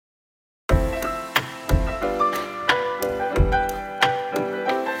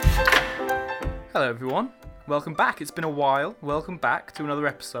everyone, welcome back. It's been a while. Welcome back to another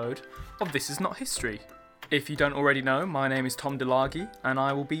episode of This Is Not History. If you don't already know, my name is Tom DeLargy and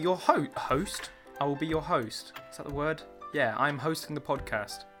I will be your host. I will be your host. Is that the word? Yeah, I'm hosting the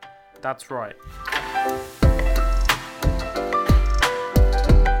podcast. That's right.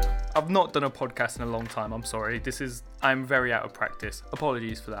 I've not done a podcast in a long time, I'm sorry. I'm very out of practice.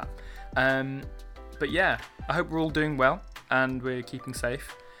 Apologies for that. But yeah, I hope we're all doing well and we're keeping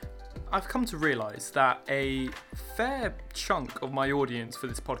safe. I've come to realise that a fair chunk of my audience for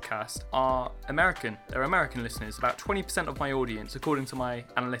this podcast are American. They're American listeners, about 20% of my audience, according to my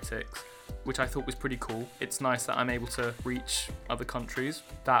analytics, which I thought was pretty cool. It's nice that I'm able to reach other countries,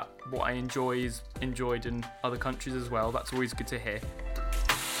 that what I enjoy is enjoyed in other countries as well. That's always good to hear.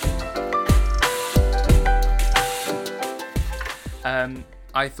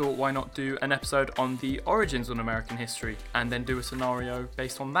 I thought, why not do an episode on the origins of American history and then do a scenario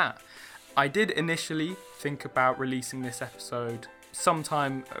based on that. I did initially think about releasing this episode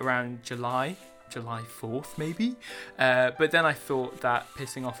sometime around July 4th maybe, but then I thought that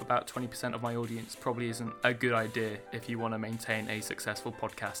pissing off about 20% of my audience probably isn't a good idea if you want to maintain a successful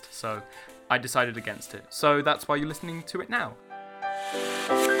podcast, so I decided against it. So that's why you're listening to it now.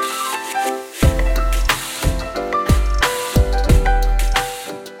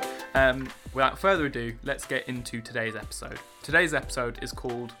 Without further ado, let's get into today's episode. Today's episode is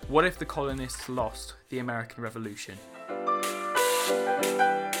called What If the Colonists Lost the American Revolution?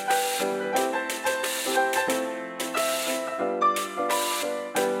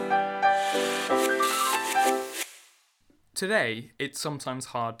 Today, it's sometimes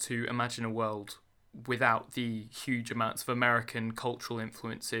hard to imagine a world without the huge amounts of American cultural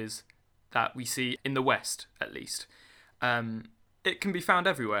influences that we see in the West, at least. It can be found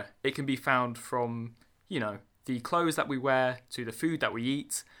everywhere. It can be found from, the clothes that we wear, to the food that we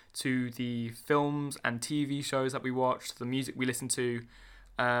eat, to the films and TV shows that we watch, to the music we listen to,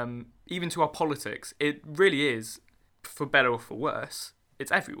 even to our politics. It really is, for better or for worse,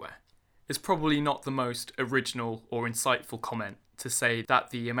 it's everywhere. It's probably not the most original or insightful comment to say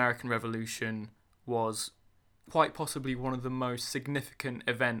that the American Revolution was quite possibly one of the most significant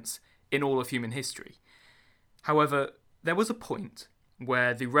events in all of human history. However, there was a point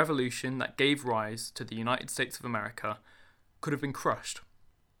where the revolution that gave rise to the United States of America could have been crushed.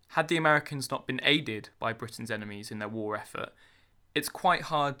 Had the Americans not been aided by Britain's enemies in their war effort, it's quite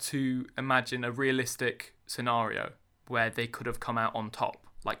hard to imagine a realistic scenario where they could have come out on top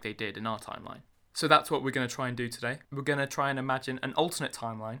like they did in our timeline. So that's what we're going to try and do today. We're going to try and imagine an alternate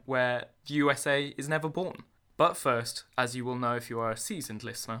timeline where the USA is never born. But first, as you will know if you are a seasoned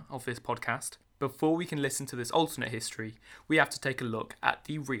listener of this podcast, before we can listen to this alternate history, we have to take a look at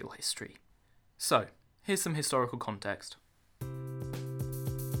the real history. So, here's some historical context.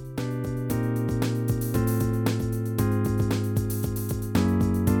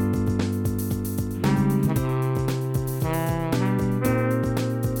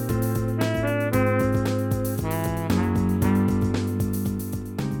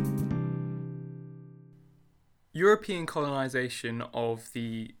 European colonisation of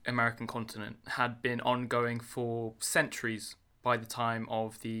the American continent had been ongoing for centuries by the time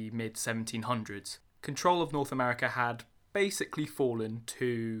of the mid-1700s. Control of North America had basically fallen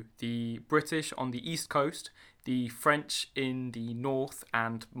to the British on the east coast, the French in the north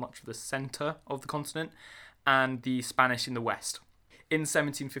and much of the centre of the continent, and the Spanish in the west. In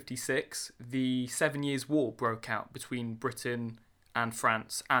 1756, the 7 Years' War broke out between Britain and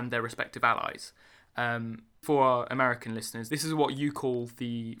France and their respective allies. For our American listeners, this is what you call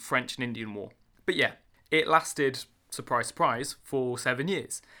the French and Indian War. But yeah, it lasted, surprise, surprise, for 7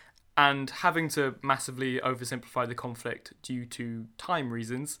 years. And having to massively oversimplify the conflict due to time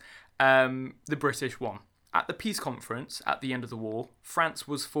reasons, the British won. At the peace conference at the end of the war, France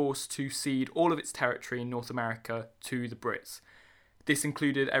was forced to cede all of its territory in North America to the Brits. This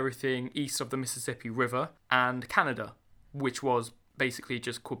included everything east of the Mississippi River and Canada, which was basically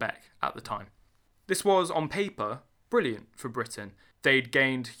just Quebec at the time. This was, on paper, brilliant for Britain. They'd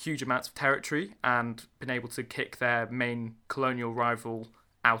gained huge amounts of territory and been able to kick their main colonial rival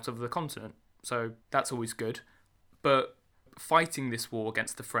out of the continent, so that's always good. But fighting this war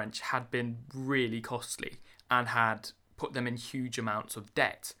against the French had been really costly and had put them in huge amounts of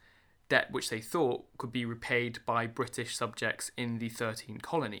debt which they thought could be repaid by British subjects in the 13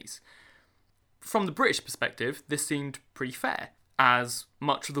 colonies. From the British perspective, this seemed pretty fair, as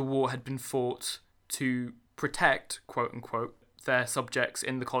much of the war had been fought to protect, quote-unquote, their subjects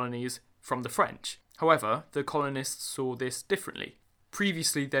in the colonies from the French. However, the colonists saw this differently.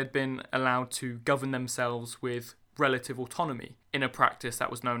 Previously, they'd been allowed to govern themselves with relative autonomy in a practice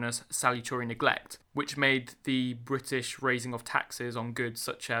that was known as salutary neglect, which made the British raising of taxes on goods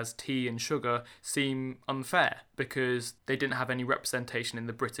such as tea and sugar seem unfair because they didn't have any representation in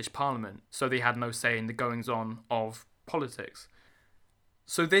the British Parliament, so they had no say in the goings-on of politics.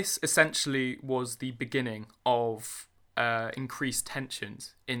 So this essentially was the beginning of increased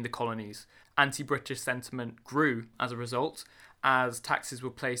tensions in the colonies. Anti-British sentiment grew as a result, as taxes were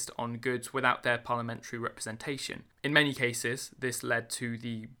placed on goods without their parliamentary representation. In many cases, this led to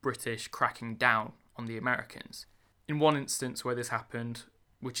the British cracking down on the Americans. In one instance where this happened,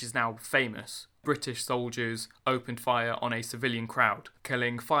 which is now famous, British soldiers opened fire on a civilian crowd,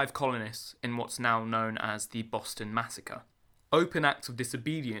 killing 5 colonists in what's now known as the Boston Massacre. Open acts of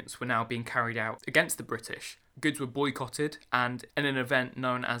disobedience were now being carried out against the British. Goods were boycotted, and in an event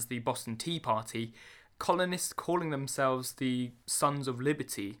known as the Boston Tea Party, colonists calling themselves the Sons of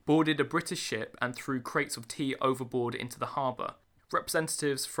Liberty boarded a British ship and threw crates of tea overboard into the harbour.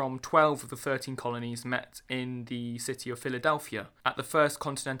 Representatives from 12 of the 13 colonies met in the city of Philadelphia at the First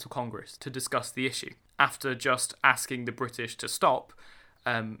Continental Congress to discuss the issue. After just asking the British to stop,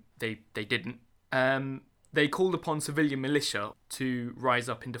 they didn't. They called upon civilian militia to rise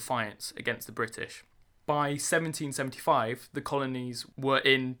up in defiance against the British. By 1775, the colonies were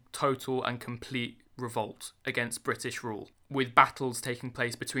in total and complete revolt against British rule, with battles taking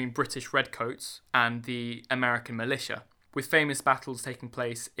place between British redcoats and the American militia, with famous battles taking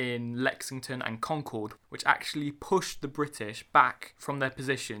place in Lexington and Concord, which actually pushed the British back from their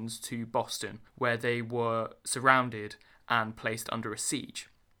positions to Boston, where they were surrounded and placed under a siege.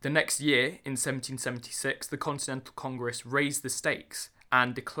 The next year, in 1776, the Continental Congress raised the stakes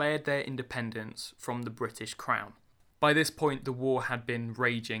and declared their independence from the British Crown. By this point, the war had been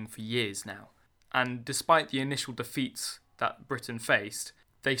raging for years now, and despite the initial defeats that Britain faced,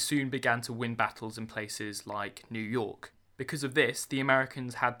 they soon began to win battles in places like New York. Because of this, the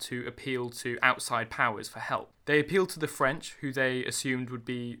Americans had to appeal to outside powers for help. They appealed to the French, who they assumed would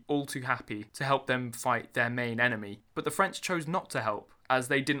be all too happy to help them fight their main enemy, but the French chose not to help, as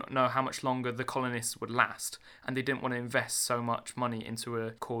they didn't know how much longer the colonists would last, and they didn't want to invest so much money into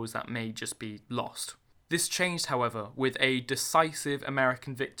a cause that may just be lost. This changed, however, with a decisive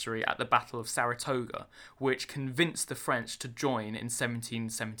American victory at the Battle of Saratoga, which convinced the French to join in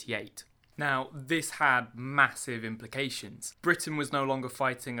 1778. Now, this had massive implications. Britain was no longer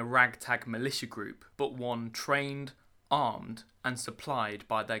fighting a ragtag militia group, but one trained, armed, and supplied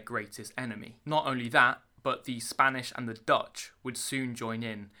by their greatest enemy. Not only that, but the Spanish and the Dutch would soon join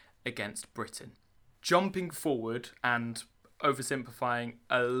in against Britain. Jumping forward and oversimplifying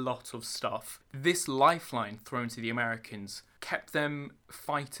a lot of stuff, this lifeline thrown to the Americans kept them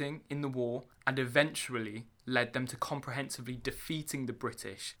fighting in the war and eventually led them to comprehensively defeating the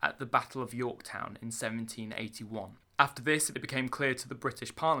British at the Battle of Yorktown in 1781. After this, it became clear to the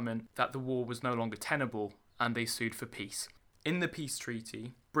British Parliament that the war was no longer tenable, and they sued for peace. In the peace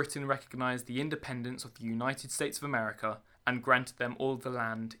treaty, Britain recognised the independence of the United States of America and granted them all the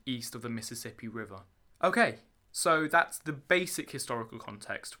land east of the Mississippi River. Okay, so that's the basic historical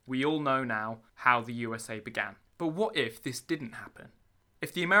context. We all know now how the USA began. But what if this didn't happen?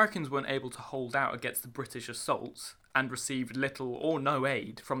 If the Americans weren't able to hold out against the British assaults and received little or no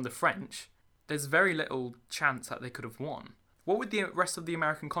aid from the French, there's very little chance that they could have won. What would the rest of the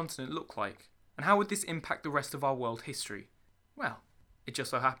American continent look like? And how would this impact the rest of our world history? Well, it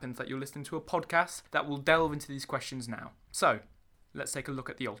just so happens that you're listening to a podcast that will delve into these questions now. So, let's take a look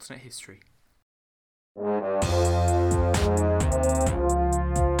at the alternate history.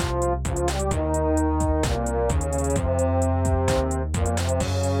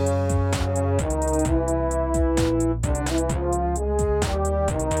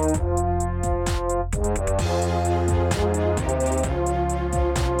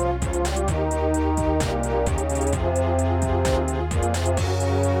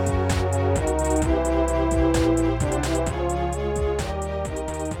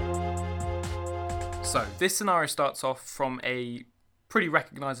 So, this scenario starts off from a pretty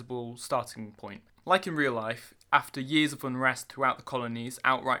recognisable starting point. Like in real life, after years of unrest throughout the colonies,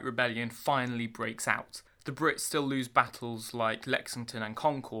 outright rebellion finally breaks out. The Brits still lose battles like Lexington and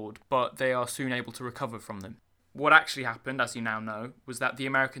Concord, but they are soon able to recover from them. What actually happened, as you now know, was that the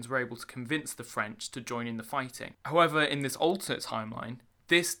Americans were able to convince the French to join in the fighting. However, in this alternate timeline,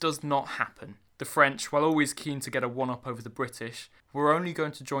 this does not happen. The French, while always keen to get a one-up over the British, were only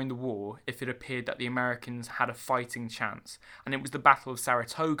going to join the war if it appeared that the Americans had a fighting chance, and it was the Battle of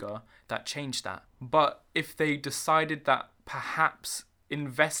Saratoga that changed that. But if they decided that perhaps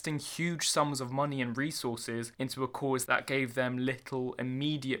investing huge sums of money and resources into a cause that gave them little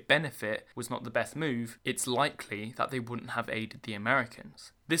immediate benefit was not the best move, it's likely that they wouldn't have aided the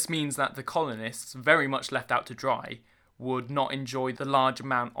Americans. This means that the colonists, very much left out to dry, would not enjoy the large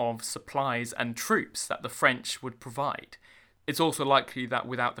amount of supplies and troops that the French would provide. It's also likely that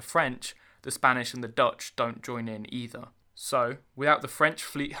without the French, the Spanish and the Dutch don't join in either. So, without the French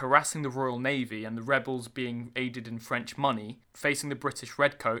fleet harassing the Royal Navy and the rebels being aided in French money, facing the British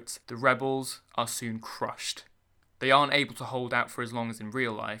redcoats, the rebels are soon crushed. They aren't able to hold out for as long as in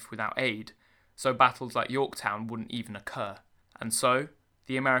real life without aid, so battles like Yorktown wouldn't even occur. And so,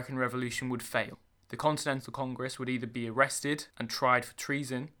 the American Revolution would fail. The Continental Congress would either be arrested and tried for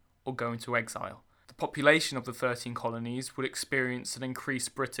treason or go into exile. The population of the 13 colonies would experience an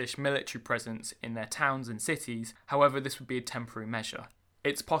increased British military presence in their towns and cities, however this would be a temporary measure.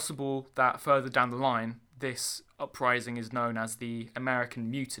 It's possible that further down the line, this uprising is known as the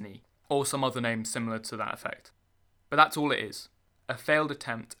American Mutiny, or some other name similar to that effect. But that's all it is, a failed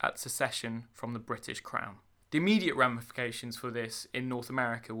attempt at secession from the British Crown. The immediate ramifications for this in North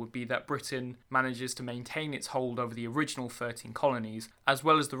America would be that Britain manages to maintain its hold over the original 13 colonies, as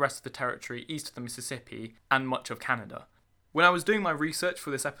well as the rest of the territory east of the Mississippi and much of Canada. When I was doing my research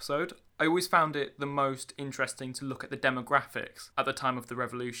for this episode, I always found it the most interesting to look at the demographics at the time of the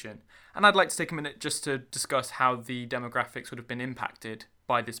Revolution, and I'd like to take a minute just to discuss how the demographics would have been impacted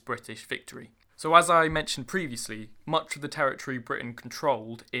by this British victory. So as I mentioned previously, much of the territory Britain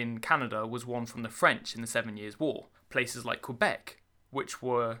controlled in Canada was won from the French in the 7 Years' War. Places like Quebec, which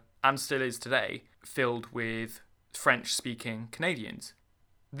were, and still is today, filled with French-speaking Canadians.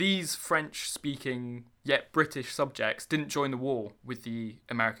 These French-speaking, yet British subjects didn't join the war with the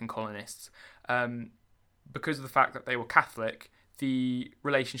American colonists. Because of the fact that they were Catholic, the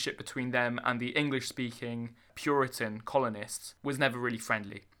relationship between them and the English-speaking Puritan colonists was never really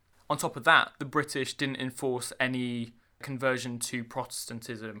friendly. On top of that, the British didn't enforce any conversion to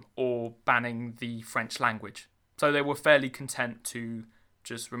Protestantism or banning the French language. So they were fairly content to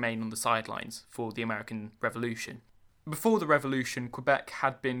just remain on the sidelines for the American Revolution. Before the Revolution, Quebec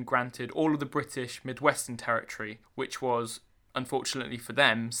had been granted all of the British Midwestern Territory, which was, unfortunately for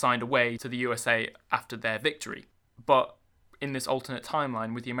them, signed away to the USA after their victory. But in this alternate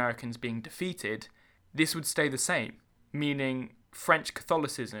timeline, with the Americans being defeated, this would stay the same, meaning French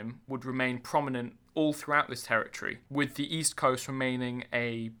Catholicism would remain prominent all throughout this territory, with the East Coast remaining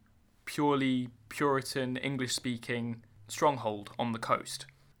a purely Puritan, English-speaking stronghold on the coast.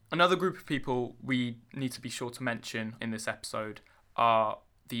 Another group of people we need to be sure to mention in this episode are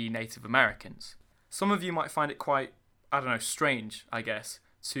the Native Americans. Some of you might find it quite, strange, I guess,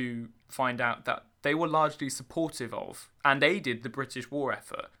 to find out that they were largely supportive of and aided the British war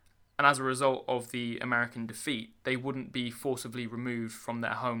effort. And as a result of the American defeat, they wouldn't be forcibly removed from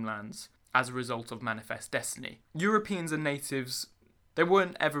their homelands as a result of manifest destiny. Europeans and natives, they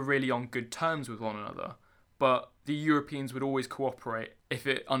weren't ever really on good terms with one another, but the Europeans would always cooperate if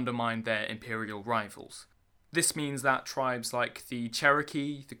it undermined their imperial rivals. This means that tribes like the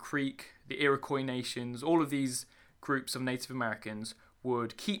Cherokee, the Creek, the Iroquois nations, all of these groups of Native Americans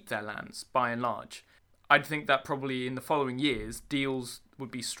would keep their lands by and large. I'd think that probably in the following years, deals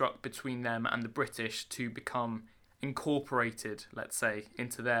would be struck between them and the British to become incorporated, let's say,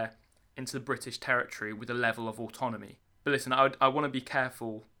 into the British territory with a level of autonomy. But listen, I want to be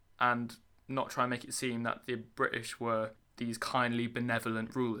careful and not try and make it seem that the British were these kindly,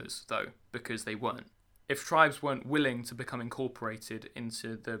 benevolent rulers, though, because they weren't. If tribes weren't willing to become incorporated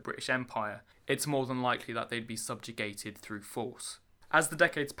into the British Empire, it's more than likely that they'd be subjugated through force. As the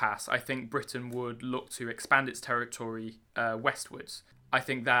decades pass, I think Britain would look to expand its territory westwards. I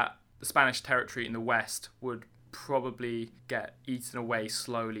think that the Spanish territory in the west would probably get eaten away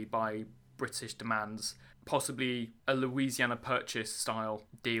slowly by British demands. Possibly a Louisiana Purchase style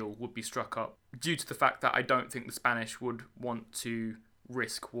deal would be struck up, due to the fact that I don't think the Spanish would want to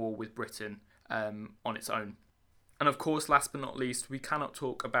risk war with Britain on its own. And of course, last but not least, we cannot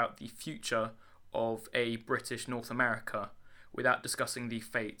talk about the future of a British North America without discussing the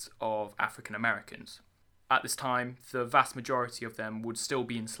fate of African Americans. At this time, the vast majority of them would still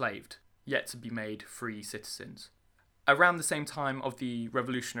be enslaved, yet to be made free citizens. Around the same time of the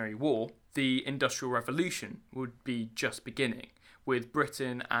Revolutionary War, the Industrial Revolution would be just beginning, with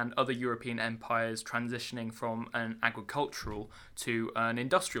Britain and other European empires transitioning from an agricultural to an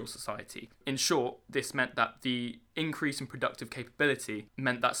industrial society. In short, this meant that the increase in productive capability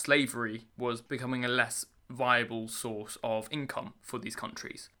meant that slavery was becoming a less viable source of income for these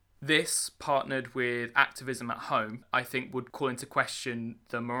countries. This, partnered with activism at home, I think would call into question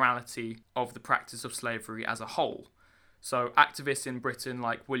the morality of the practice of slavery as a whole. So activists in Britain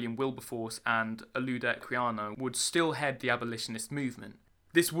like William Wilberforce and Olaudah Equiano would still head the abolitionist movement.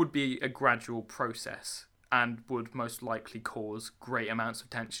 This would be a gradual process and would most likely cause great amounts of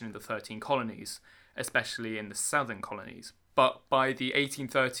tension in the 13 colonies, especially in the southern colonies. But by the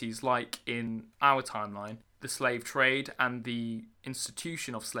 1830s, like in our timeline, the slave trade and the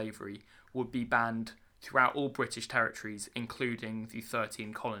institution of slavery would be banned throughout all British territories, including the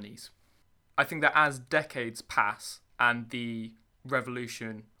 13 colonies. I think that as decades pass and the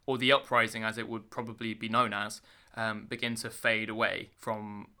revolution, or the uprising as it would probably be known as, begin to fade away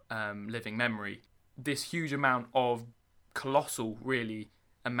from living memory, this huge amount of colossal, really,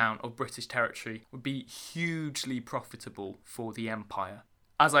 amount of British territory would be hugely profitable for the empire.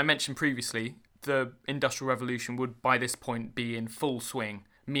 As I mentioned previously, the Industrial Revolution would by this point be in full swing,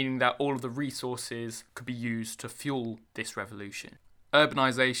 meaning that all of the resources could be used to fuel this revolution.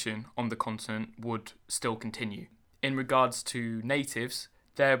 Urbanisation on the continent would still continue. In regards to natives,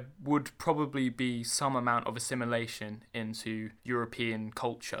 there would probably be some amount of assimilation into European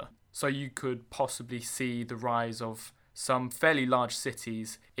culture. So you could possibly see the rise of some fairly large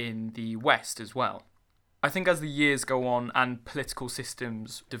cities in the West as well. I think as the years go on and political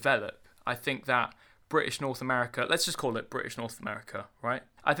systems develop, I think that British North America, let's just call it British North America, right?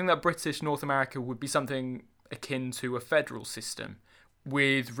 I think that British North America would be something akin to a federal system,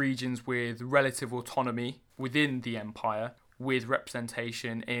 with regions with relative autonomy within the empire, with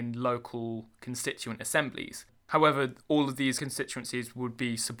representation in local constituent assemblies. However, all of these constituencies would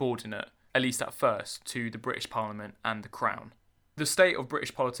be subordinate, at least at first, to the British Parliament and the Crown. The state of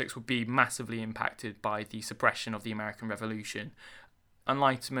British politics would be massively impacted by the suppression of the American Revolution.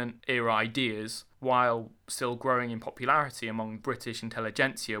 Enlightenment-era ideas, while still growing in popularity among British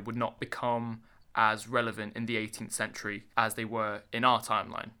intelligentsia, would not become as relevant in the 18th century as they were in our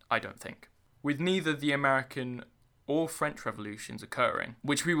timeline, I don't think. With neither the American or French revolutions occurring,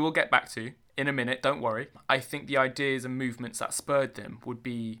 which we will get back to in a minute, don't worry, I think the ideas and movements that spurred them would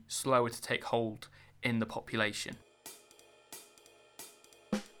be slower to take hold in the population.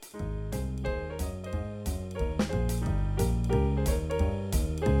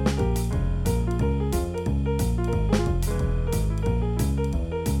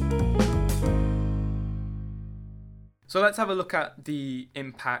 So let's have a look at the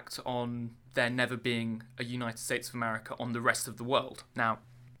impact on there never being a United States of America on the rest of the world. Now,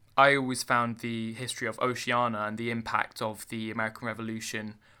 I always found the history of Oceania and the impact of the American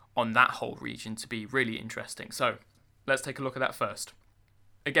Revolution on that whole region to be really interesting. So let's take a look at that first.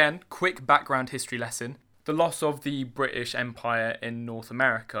 Again, quick background history lesson. The loss of the British Empire in North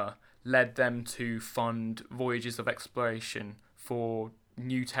America led them to fund voyages of exploration for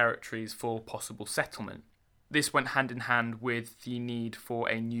new territories for possible settlement. This went hand in hand with the need for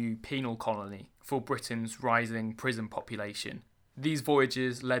a new penal colony for Britain's rising prison population. These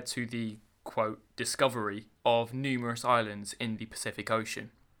voyages led to the, quote, discovery of numerous islands in the Pacific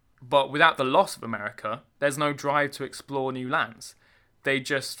Ocean. But without the loss of America, there's no drive to explore new lands. They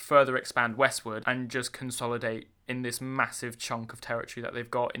just further expand westward and just consolidate in this massive chunk of territory that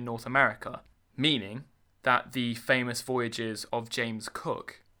they've got in North America, meaning that the famous voyages of James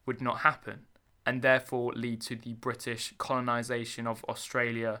Cook would not happen, and therefore lead to the British colonisation of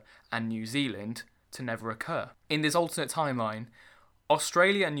Australia and New Zealand to never occur. In this alternate timeline,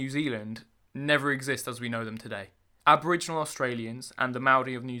 Australia and New Zealand never exist as we know them today. Aboriginal Australians and the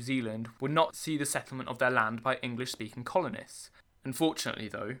Maori of New Zealand would not see the settlement of their land by English-speaking colonists. Unfortunately,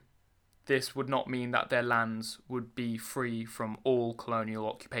 though, this would not mean that their lands would be free from all colonial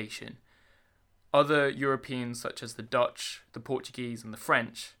occupation. Other Europeans, such as the Dutch, the Portuguese and the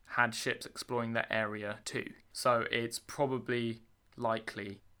French, had ships exploring that area too. So it's probably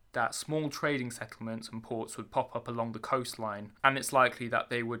likely that small trading settlements and ports would pop up along the coastline, and it's likely that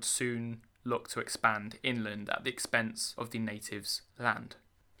they would soon look to expand inland at the expense of the natives' land.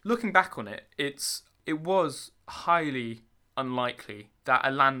 Looking back on it, it was highly unlikely that a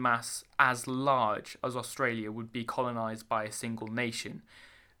landmass as large as Australia would be colonised by a single nation.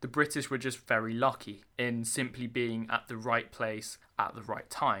 The British were just very lucky in simply being at the right place at the right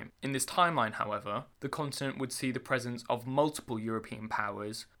time. In this timeline, however, the continent would see the presence of multiple European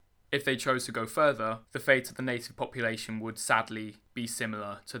powers. If they chose to go further, the fate of the native population would sadly be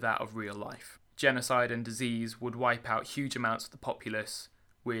similar to that of real life. Genocide and disease would wipe out huge amounts of the populace,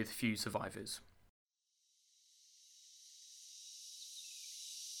 with few survivors.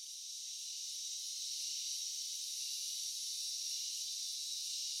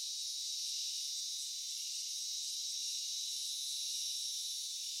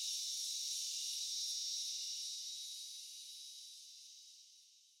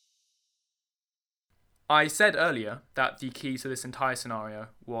 I said earlier that the key to this entire scenario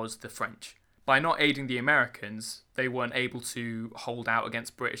was the French. By not aiding the Americans, they weren't able to hold out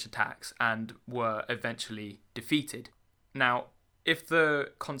against British attacks and were eventually defeated. Now, if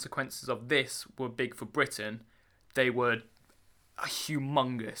the consequences of this were big for Britain, they were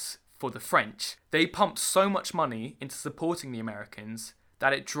humongous for the French. They pumped so much money into supporting the Americans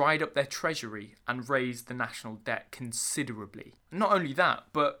that it dried up their treasury and raised the national debt considerably. Not only that,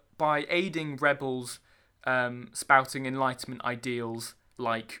 but by aiding rebels spouting Enlightenment ideals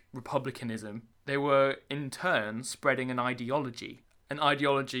like republicanism, they were in turn spreading an ideology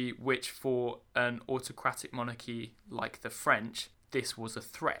which for an autocratic monarchy like the French, this was a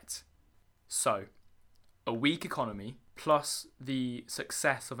threat. So, a weak economy plus the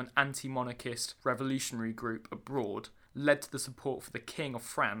success of an anti-monarchist revolutionary group abroad led to the support for the King of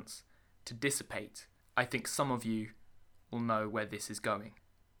France to dissipate. I think some of you will know where this is going.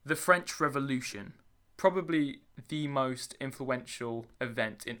 The French Revolution, probably the most influential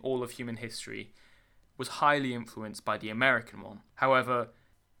event in all of human history, was highly influenced by the American one. However,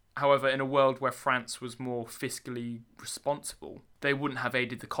 in a world where France was more fiscally responsible, they wouldn't have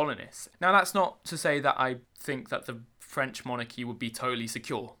aided the colonists. Now, that's not to say that I think that the French monarchy would be totally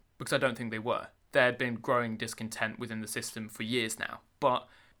secure, because I don't think they were. There had been growing discontent within the system for years now. But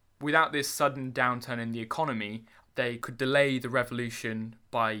without this sudden downturn in the economy, they could delay the revolution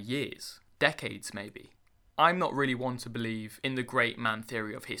by years, decades maybe. I'm not really one to believe in the great man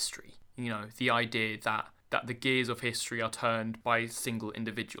theory of history. You know, the idea that the gears of history are turned by single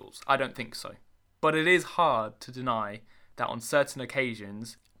individuals. I don't think so. But it is hard to deny that on certain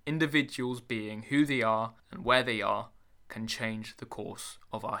occasions, individuals being who they are and where they are can change the course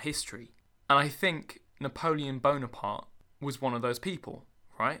of our history. And I think Napoleon Bonaparte was one of those people,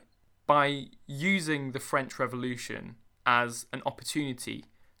 right? By using the French Revolution as an opportunity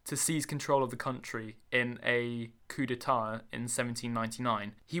to seize control of the country in a coup d'etat in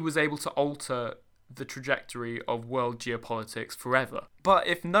 1799, he was able to alter the trajectory of world geopolitics forever. But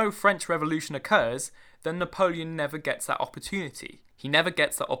if no French Revolution occurs, then Napoleon never gets that opportunity. He never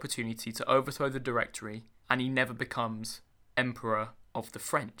gets that opportunity to overthrow the Directory, and he never becomes Emperor of the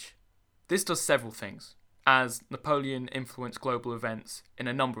French. This does several things, as Napoleon influenced global events in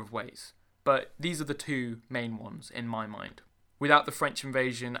a number of ways, but these are the two main ones in my mind. Without the French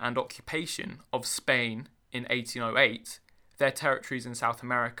invasion and occupation of Spain in 1808, their territories in South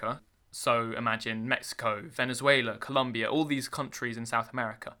America, so imagine Mexico, Venezuela, Colombia, all these countries in South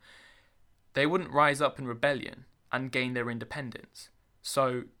America, they wouldn't rise up in rebellion and gain their independence.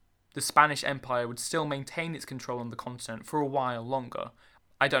 So the Spanish Empire would still maintain its control on the continent for a while longer.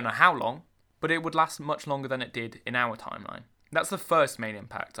 I don't know how long, but it would last much longer than it did in our timeline. That's the first main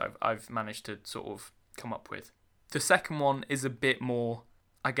impact I've managed to sort of come up with. The second one is a bit more,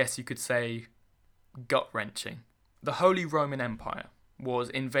 I guess you could say, gut-wrenching. The Holy Roman Empire was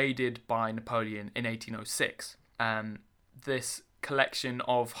invaded by Napoleon in 1806. This collection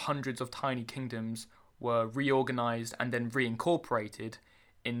of hundreds of tiny kingdoms were reorganised and then reincorporated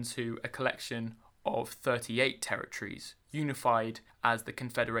into a collection of 38 territories, unified as the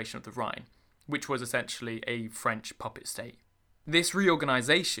Confederation of the Rhine, which was essentially a French puppet state. This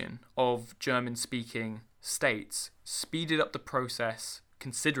reorganisation of German-speaking states speeded up the process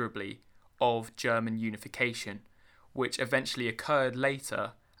considerably of German unification, which eventually occurred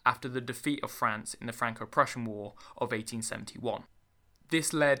later after the defeat of France in the Franco-Prussian War of 1871.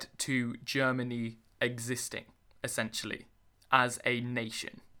 This led to Germany existing, essentially, as a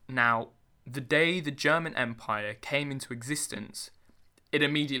nation. Now, the day the German Empire came into existence, it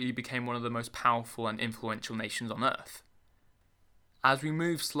immediately became one of the most powerful and influential nations on Earth. As we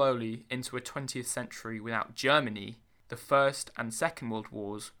move slowly into a 20th century without Germany, the First and Second World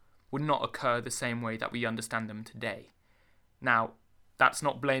Wars would not occur the same way that we understand them today. Now, that's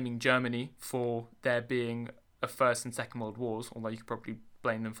not blaming Germany for there being a First and Second World Wars, although you could probably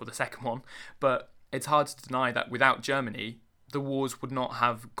blame them for the second one, but it's hard to deny that without Germany, the wars would not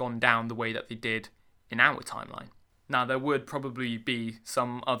have gone down the way that they did in our timeline. Now, there would probably be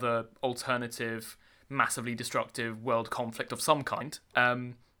some other alternative, massively destructive world conflict of some kind,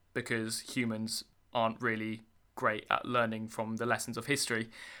 because humans aren't really great at learning from the lessons of history,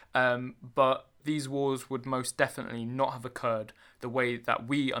 but these wars would most definitely not have occurred the way that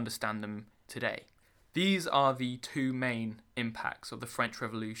we understand them today. These are the two main impacts of the French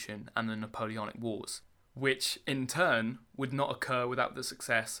Revolution and the Napoleonic Wars, which in turn would not occur without the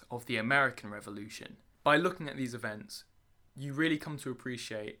success of the American Revolution. By looking at these events, you really come to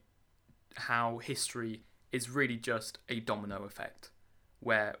appreciate how history is really just a domino effect,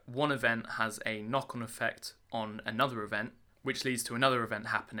 where one event has a knock-on effect on another event, which leads to another event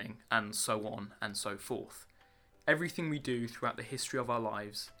happening, and so on and so forth. Everything we do throughout the history of our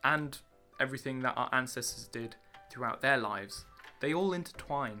lives, and everything that our ancestors did throughout their lives, they all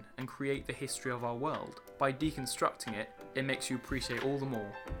intertwine and create the history of our world. By deconstructing it, it makes you appreciate all the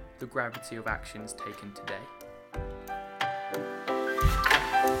more the gravity of actions taken today.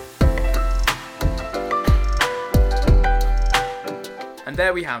 And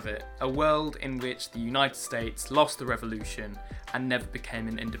there we have it, a world in which the United States lost the revolution and never became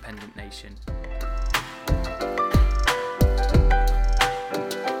an independent nation.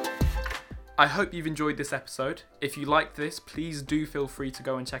 I hope you've enjoyed this episode. If you liked this, please do feel free to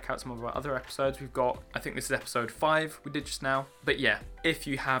go and check out some of our other episodes. We've got, I think this is episode 5 we did just now. But yeah, if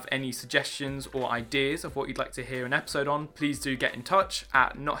you have any suggestions or ideas of what you'd like to hear an episode on, please do get in touch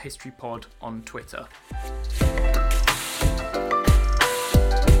at NotHistoryPod on Twitter.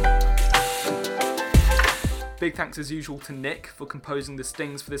 Big thanks as usual to Nick for composing the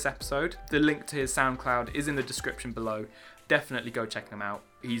stings for this episode. The link to his SoundCloud is in the description below. Definitely go check him out.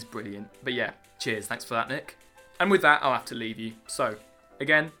 He's brilliant. But yeah, cheers. Thanks for that, Nick. And with that, I'll have to leave you. So,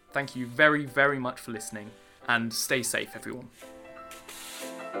 again, thank you very, very much for listening, and stay safe, everyone.